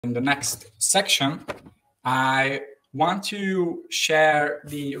In the next section, I want to share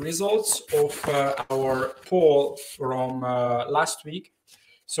the results of our poll from last week.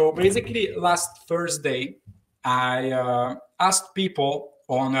 So basically, last Thursday, I asked people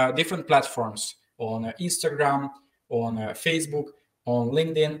on different platforms, on Instagram, on Facebook, on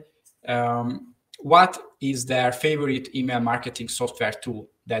LinkedIn, what is their favorite email marketing software tool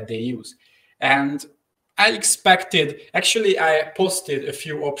that they use. And I expected, actually, I posted a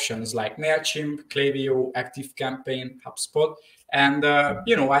few options like MailChimp, Klaviyo, ActiveCampaign, HubSpot. And,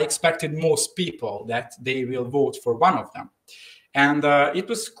 I expected most people that they will vote for one of them. And it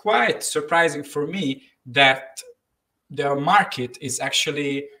was quite surprising for me that the market is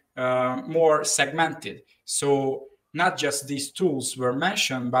actually more segmented. So not just these tools were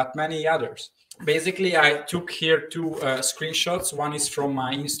mentioned, but many others. Basically, I took here two screenshots. One is from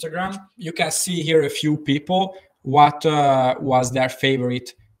my Instagram. You can see here a few people, what was their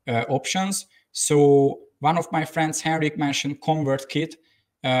favorite options. So one of my friends, Henrik, mentioned ConvertKit,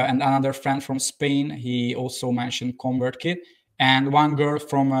 and another friend from Spain, he also mentioned ConvertKit. And one girl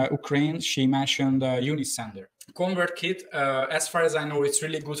from Ukraine, she mentioned Unisender. ConvertKit, as far as I know, it's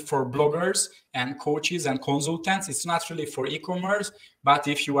really good for bloggers and coaches and consultants. It's not really for e-commerce, but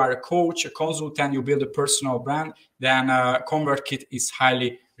if you are a coach, a consultant, you build a personal brand, then ConvertKit is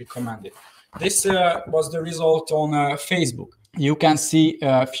highly recommended. This was the result on Facebook. You can see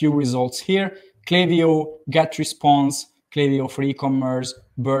a few results here. Klaviyo, GetResponse, Klaviyo for e-commerce,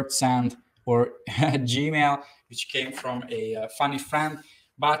 BirdSend, or Gmail, which came from a funny friend.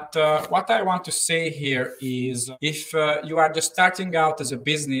 But what I want to say here is if you are just starting out as a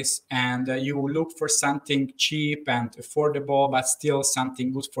business and you look for something cheap and affordable, but still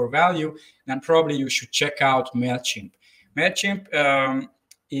something good for value, then probably you should check out MailChimp. MailChimp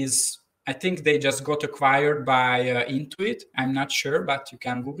is, I think they just got acquired by Intuit. I'm not sure, but you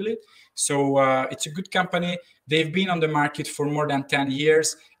can Google it. So it's a good company. They've been on the market for more than 10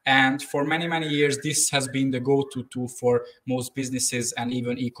 years. And for many, many years, this has been the go-to tool for most businesses and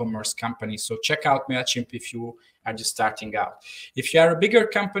even e-commerce companies. So check out MailChimp if you are just starting out. If you are a bigger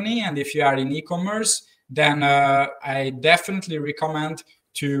company and if you are in e-commerce, then I definitely recommend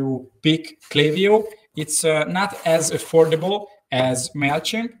to pick Klaviyo. It's not as affordable as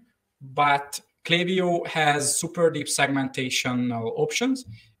MailChimp, but Klaviyo has super deep segmentation options.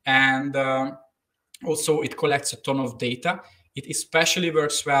 And also it collects a ton of data. It especially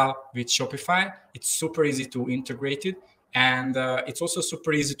works well with Shopify. It's super easy to integrate it. And it's also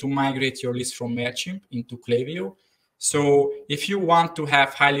super easy to migrate your list from MailChimp into Klaviyo. So if you want to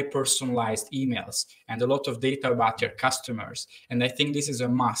have highly personalized emails and a lot of data about your customers, and I think this is a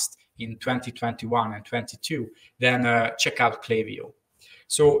must in 2021 and 2022, then check out Klaviyo.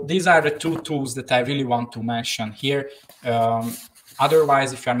 So these are the two tools that I really want to mention here.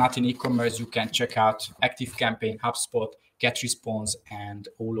 Otherwise, if you're not in e-commerce, you can check out ActiveCampaign, HubSpot, GetResponse, and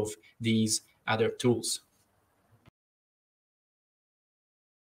all of these other tools.